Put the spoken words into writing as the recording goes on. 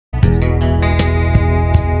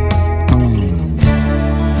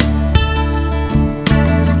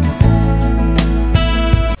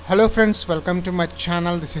Hello friends, welcome to my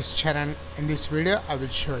channel. This is Charan. In this video I will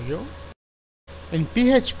show you in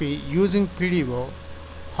PHP using PDO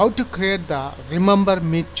how to create the remember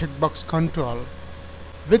me checkbox control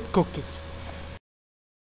with cookies.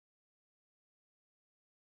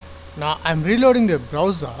 Now I'm reloading the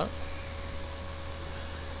browser.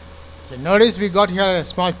 So notice we got here a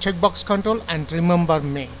small checkbox control and remember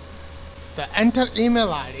me. The enter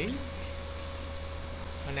email ID.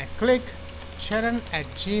 When I click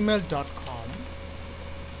charan@gmail.com,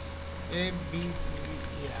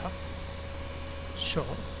 ABCDEF,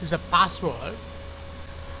 sure, is a password.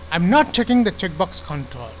 I'm not checking the checkbox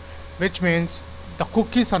control, which means the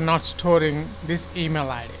cookies are not storing this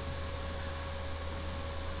email ID.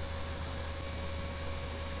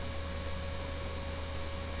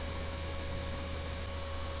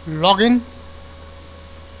 Login.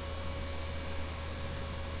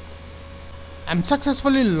 I'm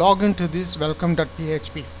successfully logged into this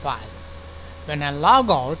welcome.php file. When I log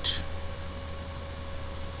out,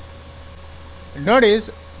 notice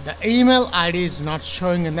the email ID is not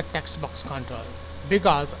showing in the text box control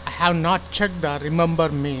because I have not checked the remember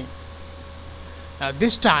me. Now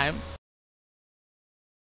this time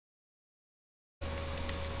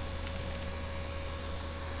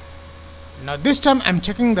I'm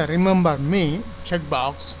checking the remember me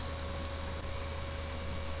checkbox.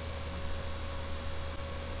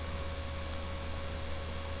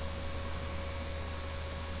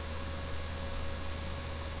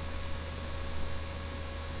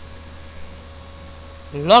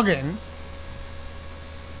 Login.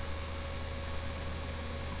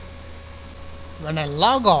 When I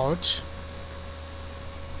log out,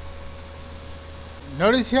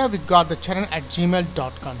 notice here we got the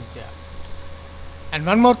charan@gmail.com is here. And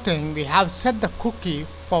one more thing, we have set the cookie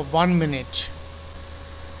for 1 minute.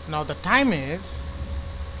 Now the time is,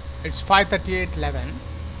 it's 5:38:11,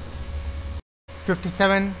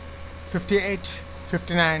 57, 58,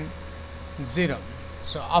 59, 0.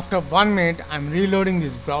 So after 1 minute, I'm reloading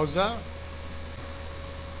this browser.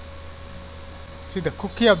 See, the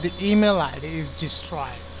cookie of the email ID is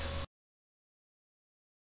destroyed.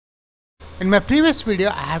 In my previous video,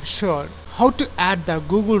 I have showed how to add the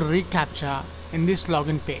Google reCAPTCHA in this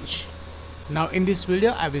login page. Now in this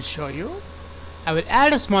video, I will show you. I will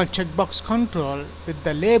add a small checkbox control with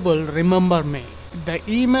the label remember me. The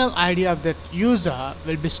email ID of that user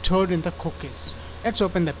will be stored in the cookies. Let's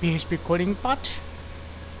open the PHP coding part.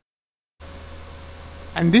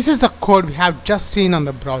 And this is the code we have just seen on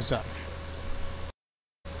the browser.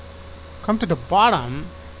 Come to the bottom.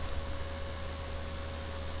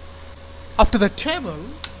 After the table,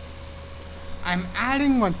 I'm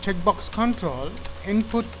adding one checkbox control.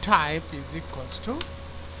 Input type is equals to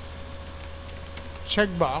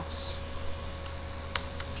checkbox.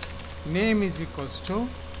 Name is equals to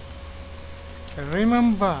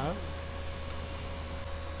remember.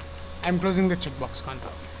 I'm closing the checkbox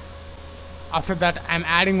control. After that, I'm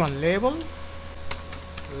adding one label.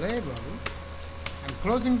 I'm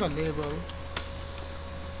closing the label.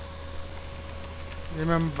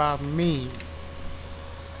 Remember me.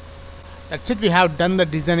 That's it. We have done the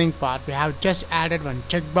designing part. We have just added one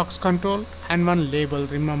checkbox control and one label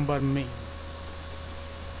remember me.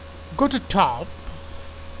 Go to top.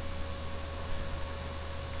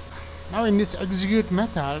 Now in this execute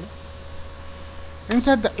method,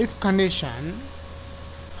 inside the if condition,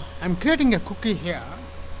 I'm creating a cookie here.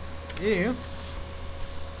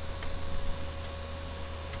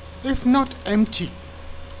 If not empty,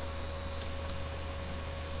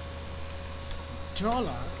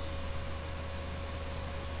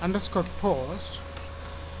 $_post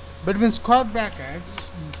between square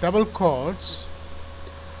brackets, double quotes,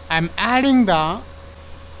 I'm adding the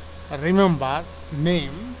remember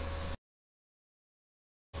name,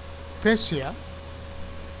 paste here,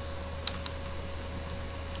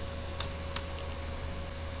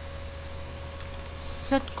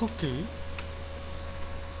 set cookie.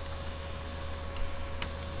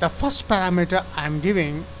 The first parameter I am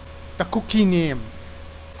giving the cookie name.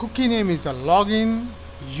 Cookie name is a login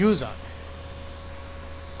user,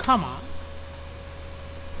 comma.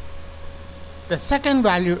 The second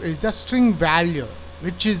value is the string value,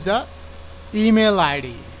 which is the email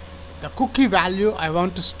ID. The cookie value I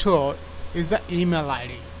want to store is the email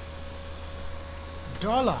ID.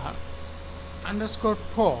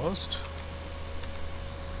 $_post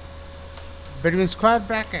between square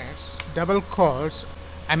brackets, double quotes,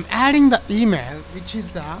 I'm adding the email, which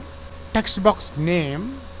is the text box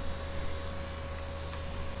name,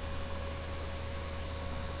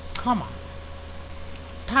 comma,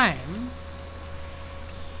 time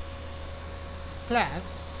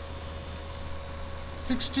plus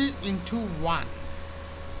 60 into 1.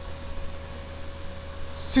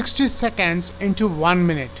 60 seconds into 1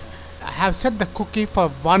 minute. I have set the cookie for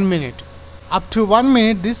 1 minute. Up to 1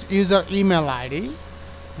 minute this user email ID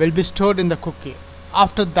will be stored in the cookie.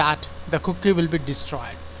 After that the cookie will be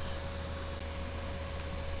destroyed.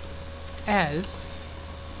 Else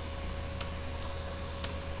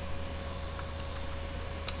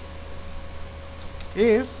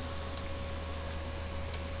if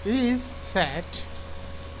is set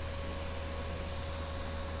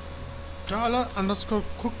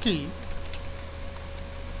 $_cookie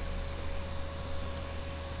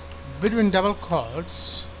between double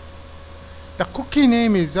quotes, the cookie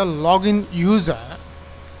name is a login user,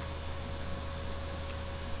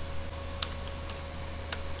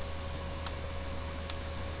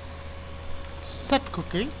 set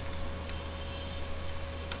cookie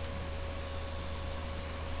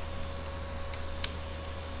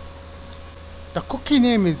the cookie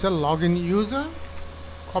name is a login user,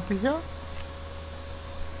 copy here,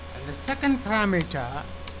 and the second parameter,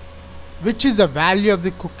 which is the value of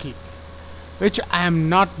the cookie, which I am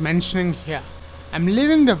not mentioning here. I am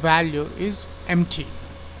leaving the value is empty.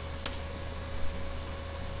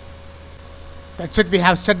 That's it, we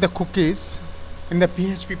have set the cookies in the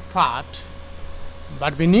PHP part,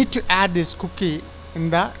 but we need to add this cookie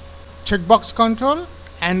in the checkbox control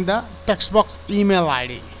and the text box email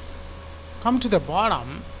ID. Come to the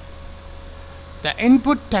bottom, the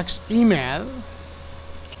input text email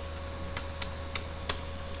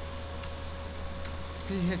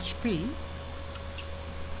PHP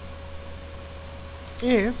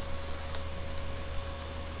if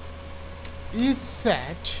is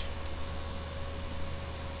set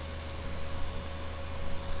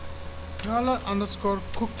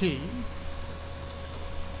 $_cookie,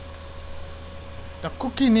 the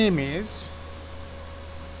cookie name is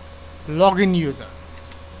login user.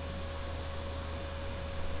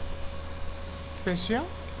 Paste here.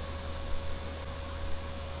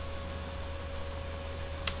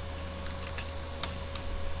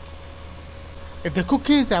 If the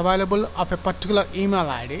cookie is available of a particular email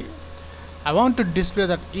ID, I want to display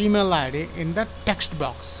that email ID in the text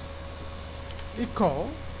box. Echo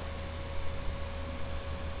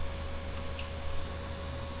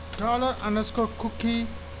 $_cookie,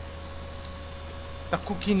 the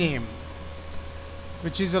cookie name,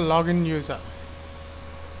 which is a login user.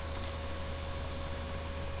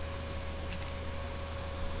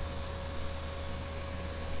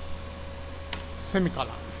 Semicolon.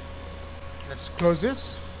 Let's close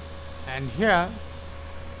this, and here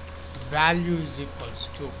value is equals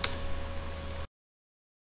to.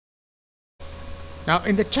 Now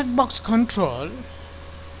in the checkbox control,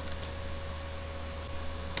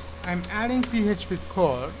 I'm adding PHP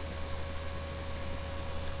code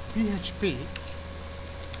PHP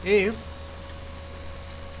if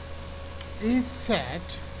is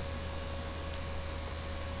set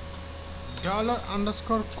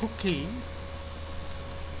 $_cookie,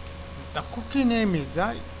 the cookie name is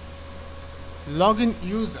a login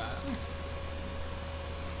user,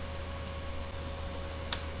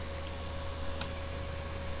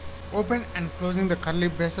 open and closing the curly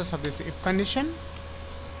braces of this if condition.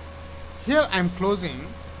 Here I am closing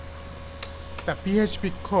the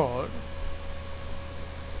PHP code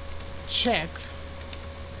checked.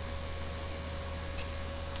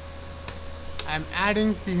 I am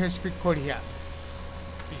adding PHP code here,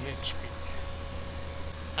 PHP,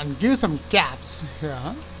 and give some gaps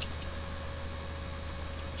here.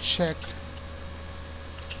 Check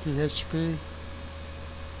PHP,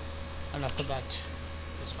 and after that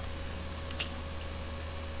this one,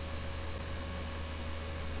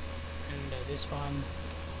 and this one,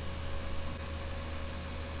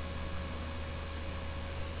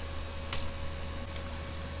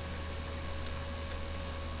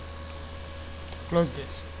 close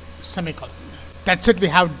this, semicolon. That's it, we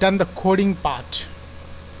have done the coding part.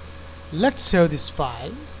 Let's save this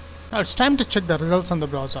file. Now it's time to check the results on the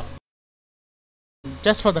browser.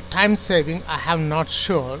 Just for the time saving, I have not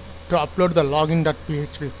sure to upload the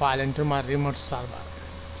login.php file into my remote server.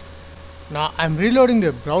 Now I'm reloading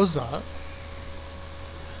the browser.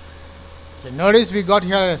 So notice we got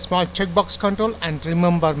here a small checkbox control and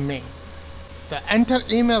remember me. The enter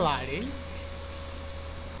email ID,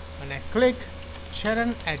 when I click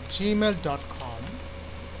charan@gmail.com,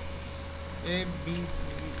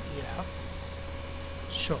 ABCDEF,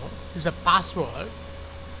 sure, is a password.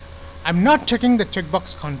 I'm not checking the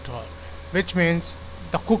checkbox control, which means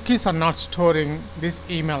the cookies are not storing this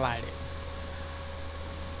email ID.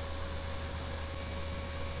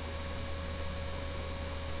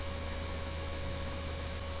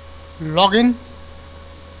 Login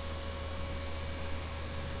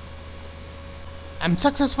I'm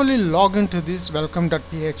successfully logged into this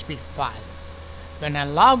welcome.php file. When I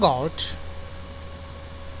log out,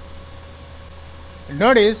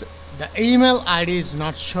 notice the email ID is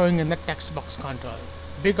not showing in the text box control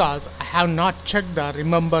because I have not checked the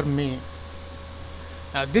remember me.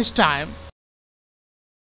 Now this time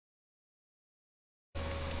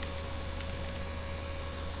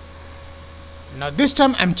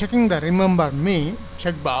I'm checking the remember me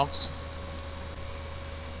checkbox.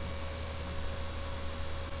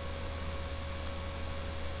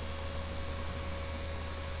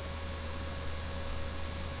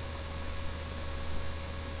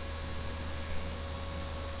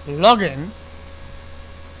 Login.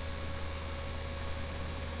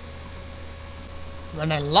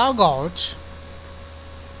 When I log out,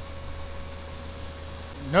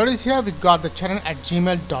 notice here we got the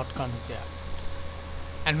charan@gmail.com here.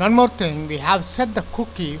 And one more thing, we have set the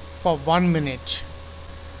cookie for 1 minute.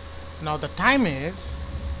 Now the time is,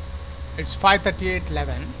 it's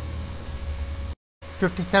 5:38:11,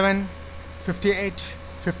 57, 58,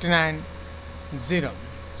 59, 0.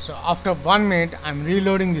 So after 1 minute, I'm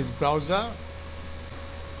reloading this browser.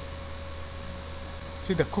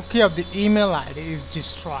 See, the cookie of the email ID is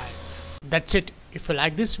destroyed. That's it. If you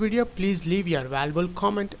like this video, please leave your valuable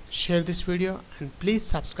comment, share this video, and please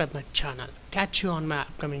subscribe my channel. Catch you on my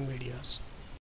upcoming videos.